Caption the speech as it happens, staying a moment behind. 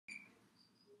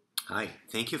Hi,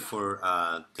 thank you for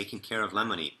taking care of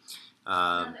Lemoni.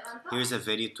 Here's a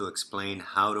video to explain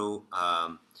how to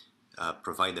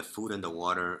provide the food and the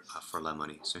water for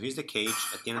Lemoni. So here's the cage.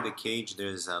 At the end of the cage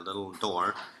there's a little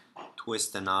door.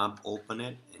 Twist the knob, open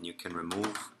it, and you can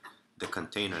remove the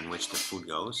container in which the food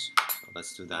goes. So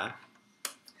let's do that.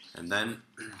 And then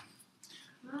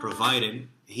provided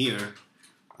here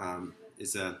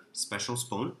is a special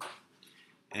spoon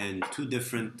and two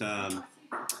different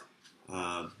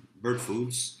bird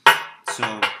foods.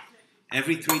 So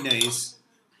every 3 days,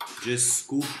 just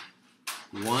scoop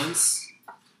once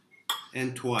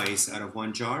and twice out of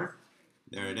one jar.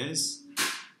 There it is.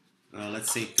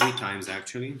 Let's say 3 times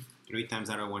actually. 3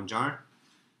 times out of one jar,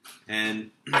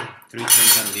 and 3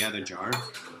 times out of the other jar.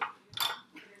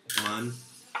 1,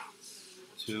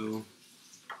 2,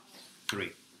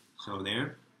 3. So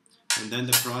there. And then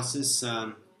the process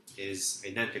is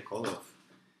identical of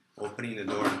opening the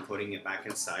door and putting it back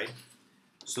inside.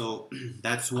 So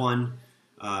that's one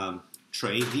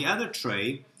tray. The other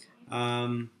tray,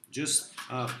 just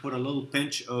put a little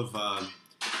pinch of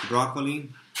broccoli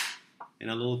and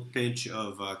a little pinch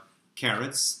of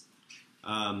carrots.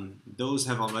 Those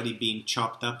have already been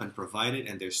chopped up and provided,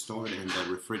 and they're stored in the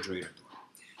refrigerator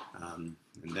door.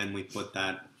 And then we put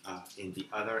that in the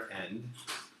other end,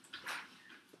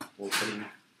 opening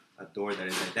a door that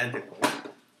is identical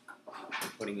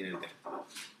and putting it in there.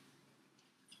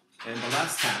 And the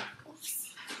last step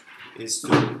is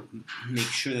to make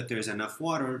sure that there's enough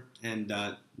water, and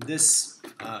this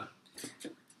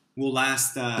will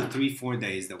last 3-4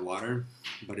 days, the water,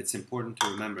 but it's important to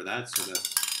remember that so the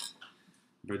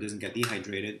bird doesn't get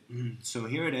dehydrated. So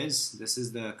here it is. This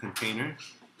is the container.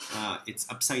 It's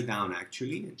upside down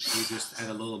actually. You just add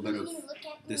a little bit of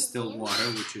distilled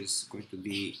water, which is going to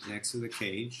be next to the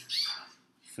cage.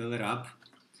 Fill it up.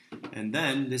 And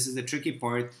then this is the tricky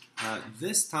part.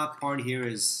 This top part here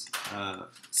is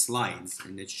slides,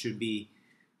 and it should be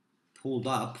pulled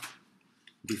up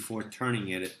before turning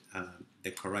it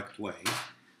the correct way.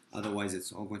 Otherwise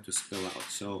it's all going to spill out.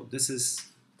 So this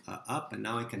is up, and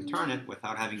now I can turn it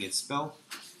without having it spill.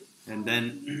 And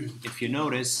then if you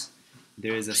notice,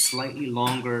 there is a slightly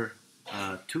longer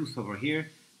tooth over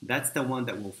here. That's the one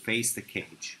that will face the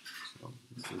cage. So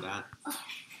let's do that.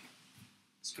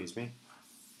 Excuse me.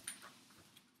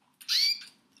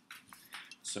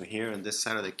 So here on this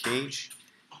side of the cage,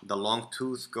 the long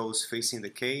tooth goes facing the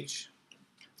cage.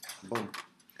 Boom.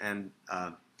 And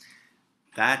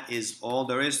that is all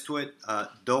there is to it.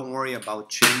 Don't worry about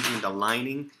changing the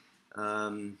lining.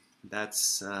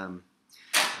 That's a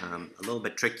little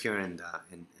bit trickier and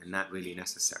not really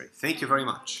necessary. Thank you very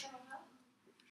much.